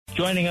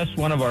Joining us,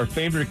 one of our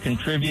favorite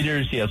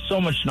contributors. He has so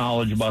much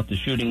knowledge about the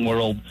shooting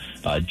world,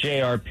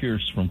 J.R.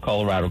 Pierce from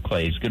Colorado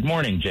Clays. Good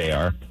morning,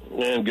 J.R.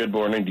 And good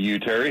morning to you,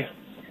 Terry.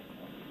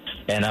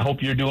 And I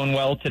hope you're doing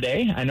well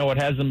today. I know it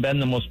hasn't been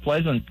the most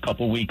pleasant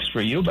couple weeks for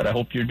you, but I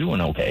hope you're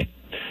doing okay.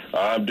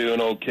 I'm doing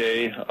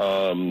okay.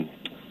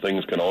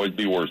 Things can always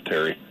be worse,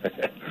 Terry.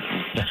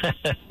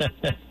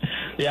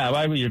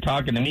 Yeah, you're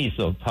talking to me,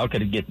 so how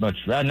could it get much?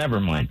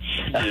 Never mind.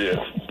 Yeah,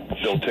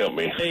 don't tempt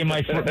me. Hey,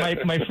 my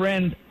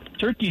friend,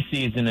 turkey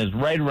season is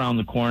right around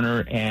the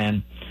corner,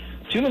 and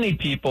too many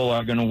people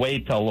are going to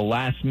wait till the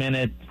last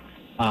minute.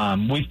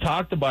 We've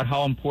talked about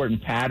how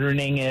important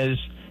patterning is,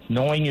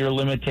 knowing your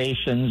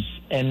limitations,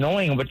 and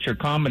knowing what your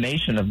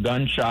combination of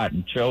gunshot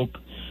and choke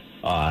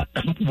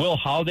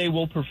how they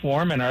will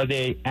perform, and are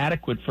they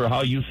adequate for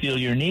how you feel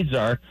your needs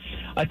are.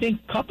 I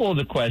think a couple of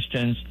the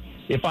questions,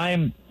 if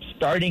I'm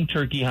starting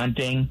turkey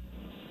hunting,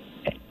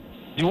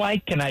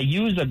 can I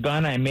use a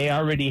gun I may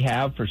already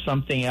have for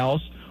something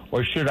else,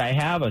 or should I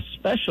have a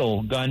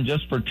special gun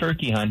just for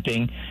turkey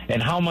hunting,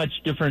 and how much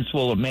difference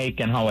will it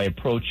make in how I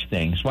approach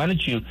things? Why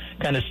don't you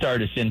kind of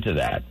start us into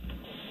that?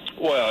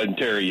 Well, and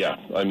Terry, yeah,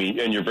 and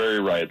you're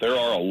very right. There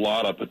are a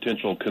lot of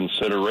potential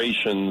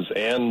considerations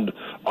and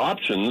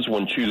options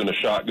when choosing a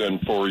shotgun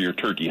for your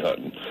turkey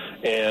hunting.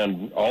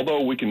 And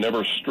although we can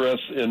never stress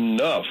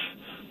enough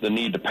the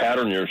need to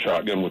pattern your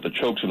shotgun with the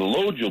chokes and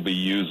loads you'll be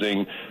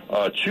using,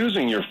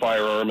 choosing your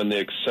firearm and the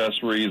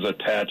accessories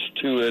attached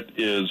to it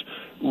is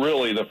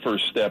really the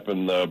first step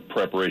in the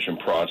preparation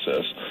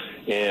process.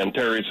 And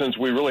Terry, since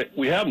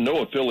we have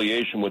no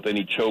affiliation with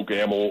any choke,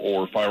 ammo,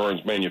 or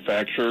firearms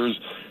manufacturers,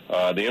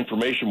 the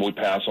information we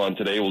pass on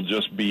today will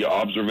just be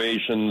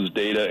observations,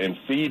 data, and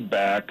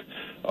feedback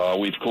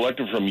we've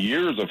collected from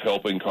years of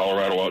helping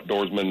Colorado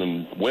outdoorsmen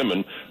and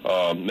women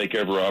make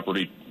every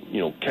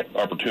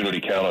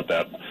opportunity count at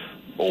that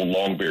old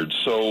Longbeard.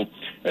 So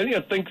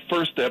I think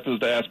first step is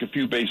to ask a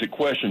few basic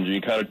questions.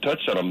 You kind of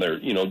touched on them there.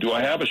 Do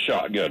I have a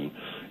shotgun?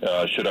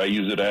 Should I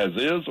use it as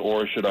is,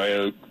 or should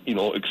I,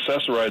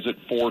 accessorize it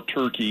for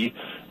turkey,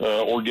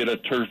 or get a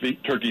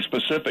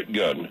turkey-specific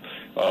gun?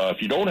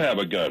 If you don't have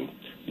a gun,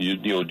 do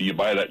you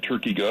buy that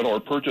turkey gun or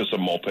purchase a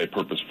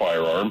multi-purpose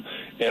firearm?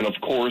 And of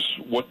course,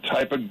 what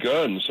type of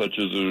gun, such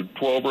as a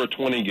 12 or a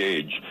 20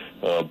 gauge,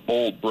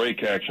 bolt,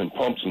 break action,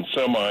 pumps and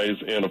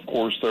semis, and of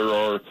course there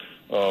are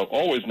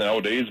always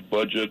nowadays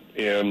budget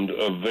and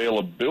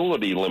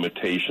availability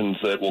limitations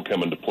that will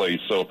come into play.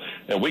 So,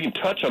 and we can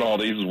touch on all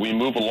these as we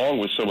move along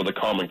with some of the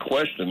common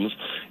questions.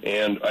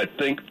 And I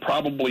think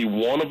probably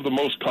one of the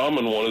most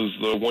common one is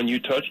the one you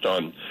touched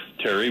on,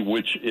 Terry,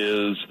 which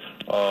is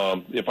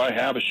if I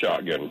have a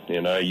shotgun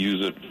and I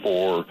use it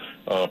for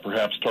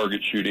perhaps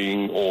target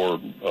shooting or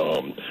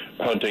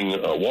hunting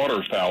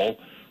waterfowl,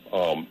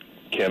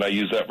 can I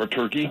use that for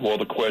turkey? Well,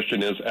 the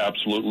question is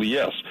absolutely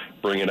yes.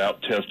 Bring it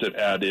out, test it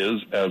as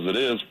it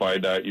is,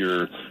 find out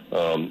your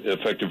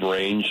effective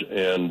range,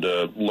 and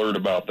learn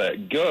about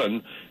that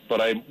gun. But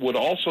I would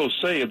also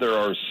say there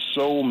are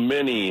so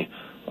many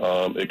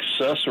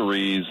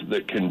accessories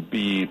that can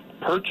be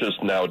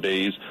purchased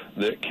nowadays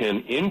that can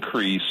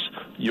increase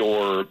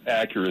your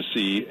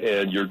accuracy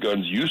and your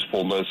gun's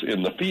usefulness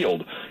in the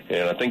field.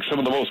 And I think some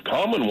of the most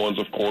common ones,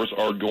 of course,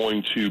 are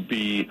going to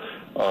be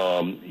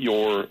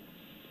your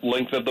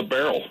length of the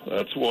barrel.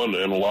 That's one,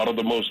 and a lot of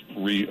the most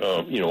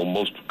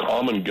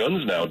common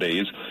guns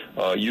nowadays,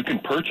 you can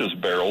purchase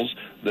barrels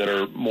that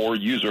are more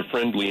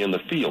user-friendly in the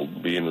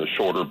field. Being the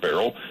shorter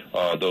barrel,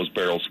 those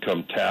barrels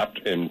come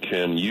tapped and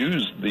can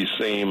use the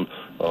same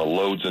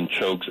loads and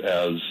chokes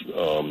as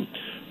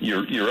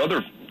your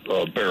other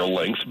barrel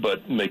lengths,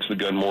 but makes the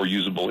gun more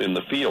usable in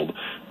the field.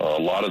 A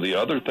lot of the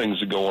other things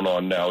that are going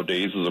on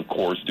nowadays is, of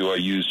course, do I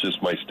use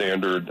just my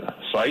standard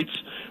sights,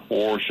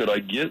 or should I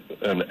get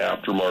an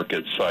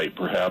aftermarket sight,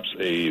 perhaps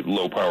a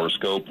low-power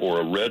scope or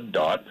a red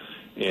dot?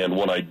 And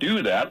when I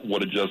do that,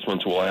 what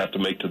adjustments will I have to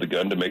make to the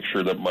gun to make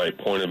sure that my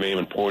point of aim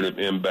and point of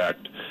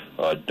impact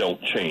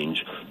don't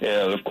change?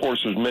 And, of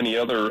course, there's many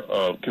other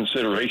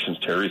considerations,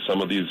 Terry.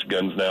 Some of these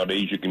guns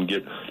nowadays, you can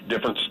get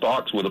different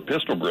stocks with a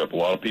pistol grip. A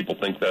lot of people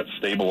think that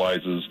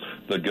stabilizes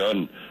the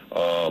gun.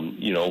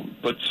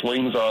 Put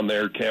slings on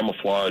there,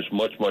 camouflage,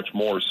 much, much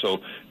more. So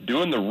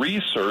doing the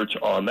research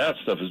on that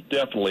stuff is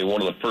definitely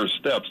one of the first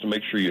steps to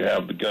make sure you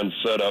have the gun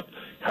set up,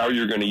 how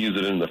you're going to use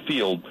it in the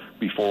field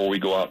before we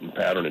go out and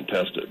pattern and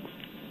test it.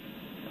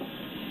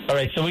 All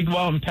right, so we go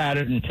out and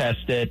pattern and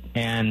test it,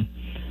 and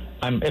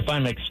if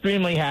I'm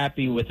extremely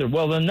happy with it,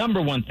 well, the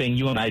number one thing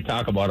you and I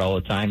talk about all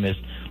the time is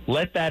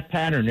let that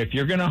pattern, if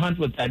you're going to hunt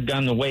with that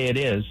gun the way it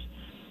is,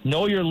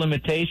 know your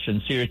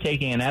limitations so you're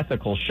taking an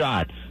ethical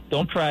shot.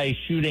 Don't try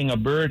shooting a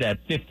bird at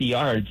 50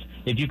 yards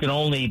if you can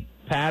only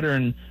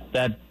pattern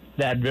that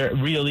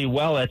really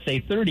well at, say,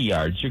 30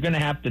 yards. You're going to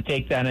have to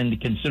take that into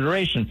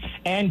consideration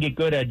and get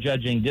good at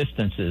judging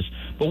distances.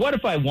 But what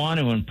if I want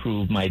to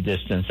improve my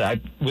distance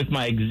with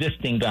my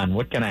existing gun?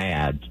 What can I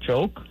add?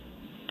 Choke?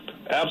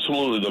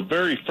 Absolutely. The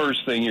very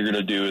first thing you're going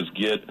to do is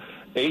get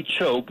a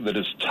choke that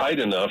is tight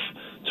enough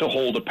to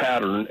hold a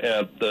pattern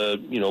at the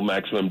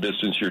maximum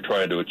distance you're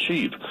trying to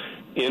achieve,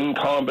 in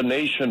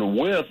combination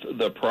with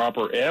the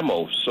proper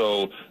ammo.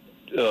 So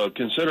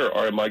consider,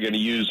 am I going to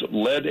use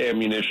lead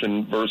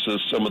ammunition versus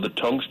some of the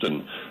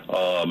tungsten?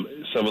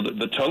 Some of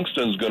the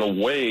tungsten is going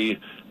to weigh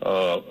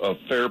a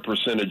fair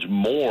percentage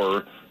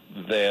more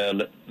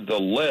than the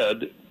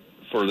lead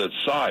for that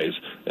size,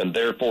 and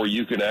therefore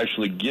you can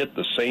actually get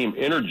the same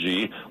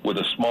energy with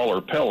a smaller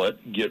pellet,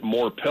 get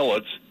more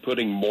pellets,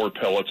 putting more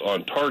pellets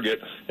on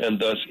target, and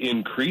thus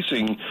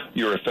increasing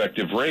your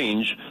effective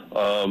range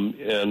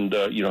and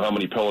how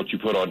many pellets you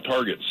put on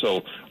target.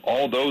 So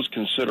all those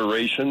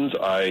considerations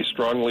I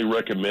strongly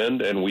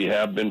recommend, and we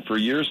have been for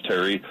years,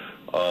 Terry.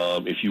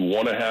 If you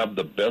want to have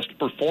the best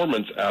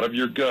performance out of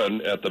your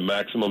gun at the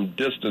maximum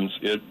distance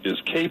it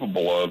is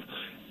capable of,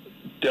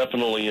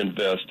 definitely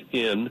invest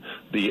in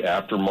the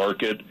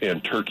aftermarket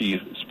and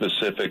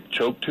turkey-specific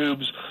choke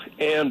tubes,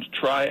 and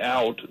try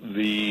out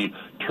the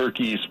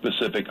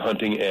turkey-specific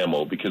hunting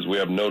ammo, because we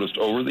have noticed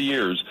over the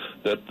years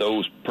that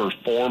those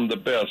perform the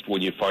best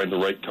when you find the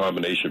right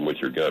combination with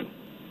your gun.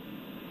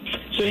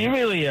 So you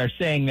really are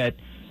saying that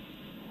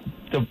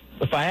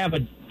if I have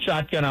a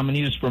shotgun I'm going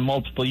to use for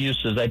multiple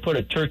uses, I put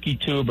a turkey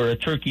tube or a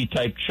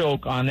turkey-type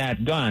choke on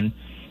that gun,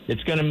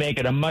 it's going to make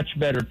it a much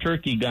better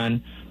turkey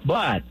gun,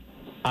 but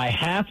I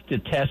have to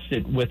test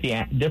it with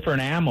the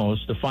different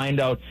ammos to find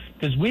out,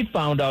 because we've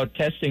found out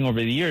testing over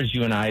the years,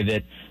 you and I,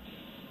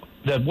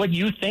 that what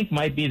you think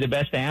might be the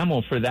best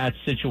ammo for that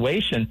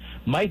situation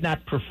might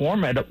not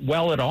perform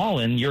well at all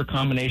in your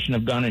combination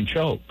of gun and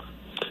choke.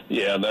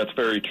 Yeah, that's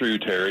very true,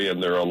 Terry,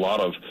 and there are a lot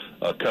of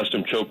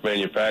custom choke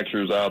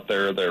manufacturers out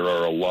there. There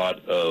are a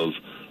lot of,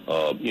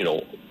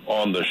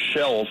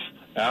 on-the-shelf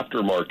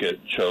aftermarket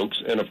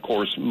chokes, and of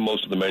course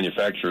most of the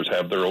manufacturers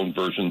have their own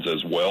versions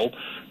as well,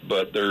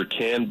 but there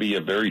can be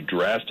a very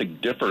drastic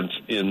difference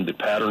in the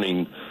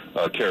patterning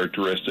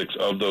characteristics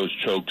of those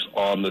chokes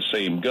on the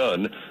same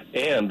gun,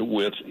 and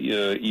with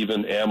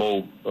even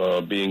ammo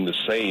being the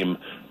same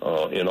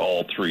in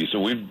all three.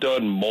 So we've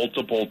done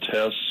multiple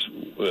tests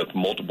with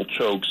multiple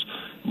chokes,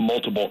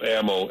 multiple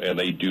ammo, and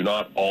they do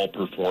not all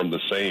perform the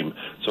same.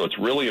 So it's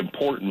really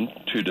important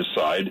to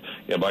decide,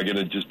 am I going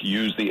to just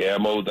use the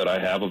ammo that I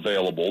have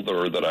available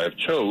or that I have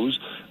chose,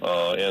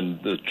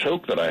 and the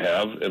choke that I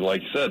have, and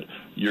like you said,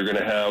 you're going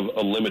to have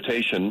a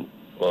limitation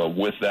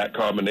with that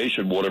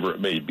combination, whatever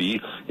it may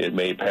be. It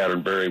may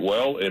pattern very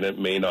well, and it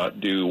may not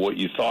do what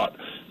you thought.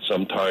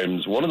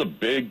 Sometimes one of the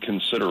big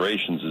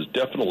considerations is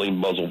definitely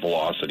muzzle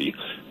velocity.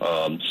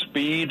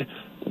 Speed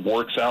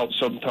works out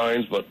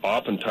sometimes, but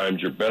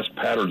oftentimes your best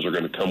patterns are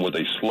going to come with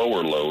a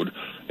slower load,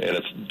 and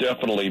it's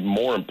definitely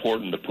more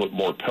important to put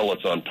more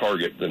pellets on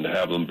target than to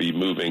have them be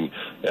moving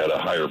at a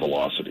higher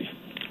velocity.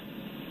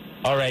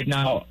 All right,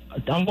 now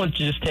I'm going to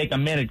just take a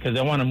minute because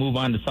I want to move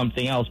on to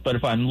something else, but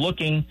if I'm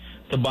looking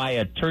to buy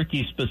a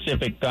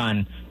turkey-specific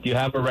gun, do you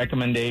have a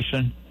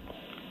recommendation?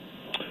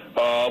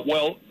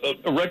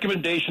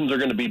 Recommendations are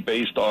going to be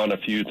based on a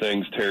few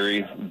things,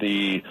 Terry.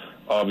 The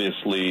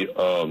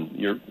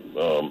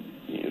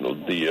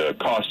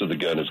cost of the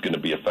gun is going to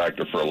be a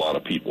factor for a lot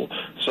of people.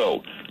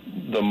 So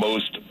the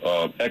most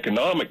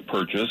economic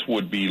purchase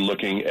would be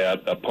looking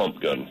at a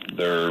pump gun.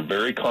 They're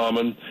very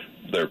common.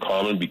 They're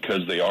common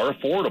because they are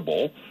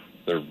affordable.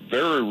 They're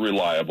very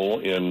reliable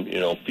in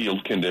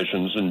field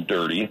conditions and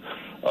dirty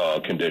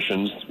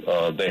conditions.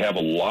 They have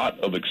a lot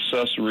of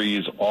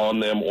accessories on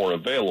them or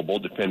available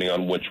depending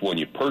on which one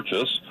you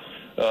purchase.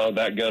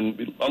 That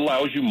gun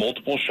allows you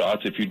multiple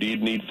shots if you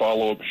need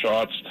follow-up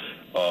shots,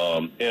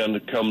 and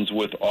it comes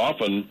with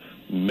often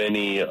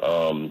many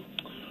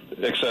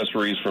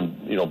accessories from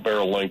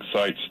barrel length,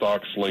 sights,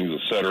 stock, slings,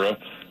 etc.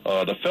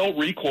 The felt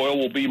recoil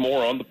will be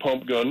more on the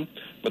pump gun,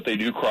 but they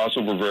do cross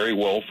over very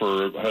well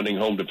for hunting,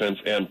 home defense,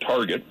 and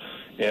target.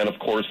 And, of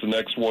course, the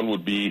next one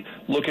would be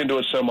look into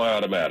a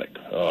semi-automatic,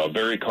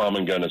 very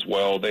common gun as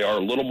well. They are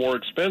a little more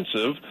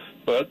expensive,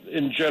 but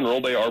in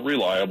general they are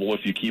reliable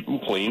if you keep them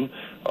clean.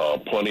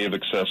 Plenty of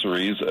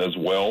accessories as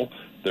well.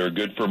 They're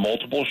good for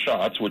multiple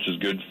shots, which is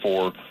good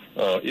for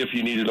if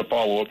you needed a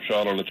follow-up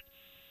shot on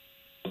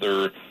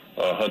other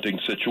hunting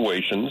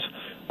situations.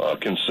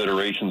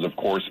 Considerations, of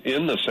course,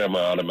 in the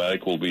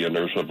semi-automatic will be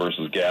inertia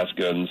versus gas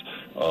guns.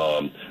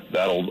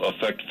 That'll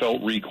affect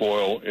felt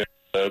recoil.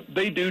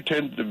 They do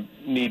tend to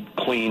need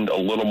cleaned a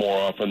little more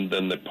often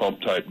than the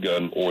pump-type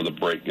gun or the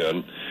brake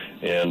gun.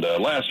 And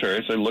last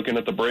year, I said, looking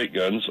at the brake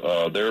guns,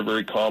 they're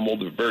very common,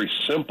 they're very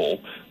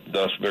simple,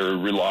 thus very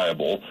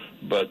reliable,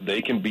 but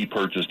they can be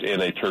purchased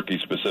in a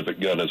turkey-specific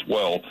gun as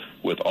well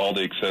with all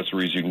the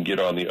accessories you can get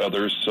on the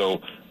others.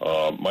 So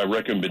my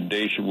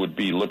recommendation would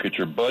be look at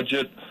your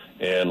budget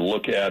and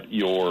look at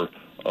your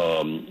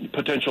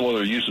potential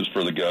other uses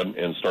for the gun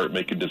and start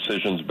making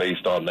decisions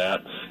based on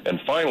that.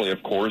 And finally,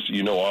 of course,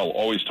 I'll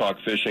always talk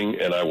fishing,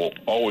 and I will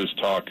always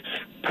talk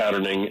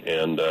patterning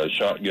and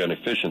shotgun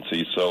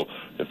efficiency. So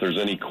if there's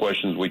any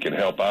questions we can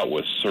help out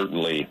with,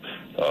 certainly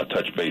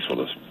touch base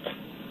with us.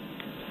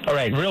 All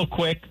right, real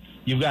quick,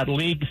 you've got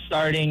leagues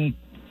starting.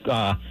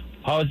 How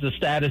is the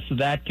status of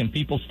that? Can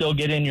people still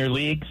get in your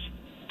leagues?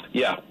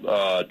 Yeah,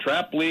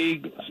 Trap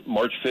League,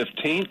 March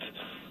 15th.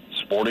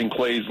 Sporting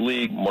Clays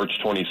League, March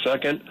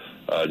 22nd.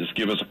 Just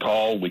give us a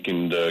call. We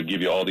can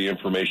give you all the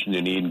information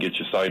you need and get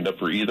you signed up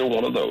for either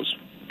one of those.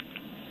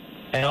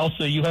 And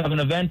also, you have an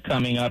event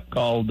coming up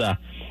called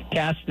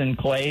Casting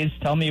Clays.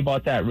 Tell me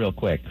about that real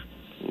quick.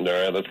 All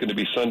right, that's going to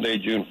be Sunday,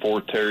 June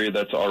 4th, Terry.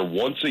 That's our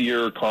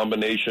once-a-year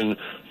combination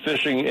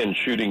fishing and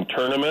shooting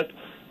tournament.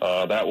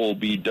 That will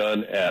be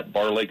done at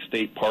Bar Lake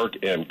State Park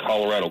and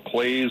Colorado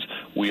Clays.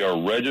 We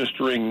are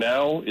registering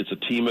now. It's a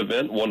team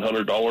event,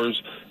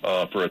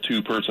 $100 for a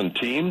two-person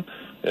team.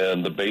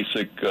 And the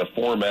basic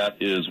format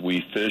is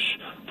we fish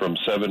from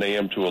 7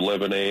 a.m. to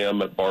 11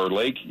 a.m. at Bar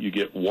Lake. You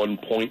get 1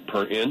 point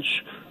per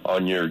inch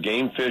on your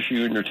game fish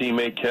you and your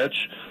teammate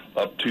catch,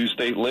 up to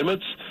state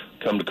limits.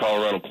 Come to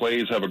Colorado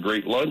Clays, have a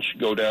great lunch,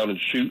 go down and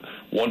shoot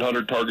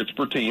 100 targets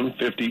per team,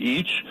 50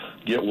 each,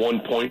 get 1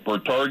 point per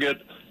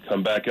target,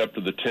 come back up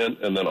to the tent,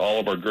 and then all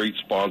of our great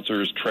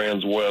sponsors,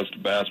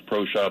 Transwest, Bass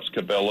Pro Shops,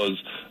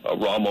 Cabela's,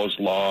 Ramos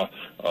Law,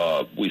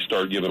 we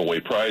start giving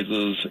away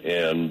prizes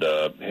and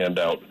hand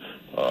out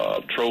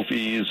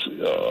trophies,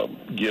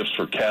 gifts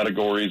for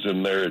categories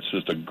in there. It's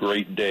just a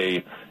great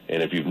day,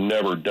 and if you've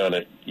never done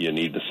it, you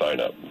need to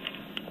sign up.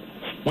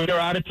 We are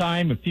out of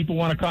time. If people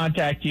want to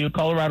contact you,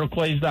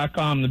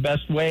 ColoradoClays.com, the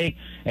best way,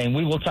 and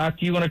we will talk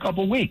to you in a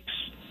couple weeks.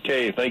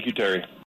 Okay, thank you, Terry.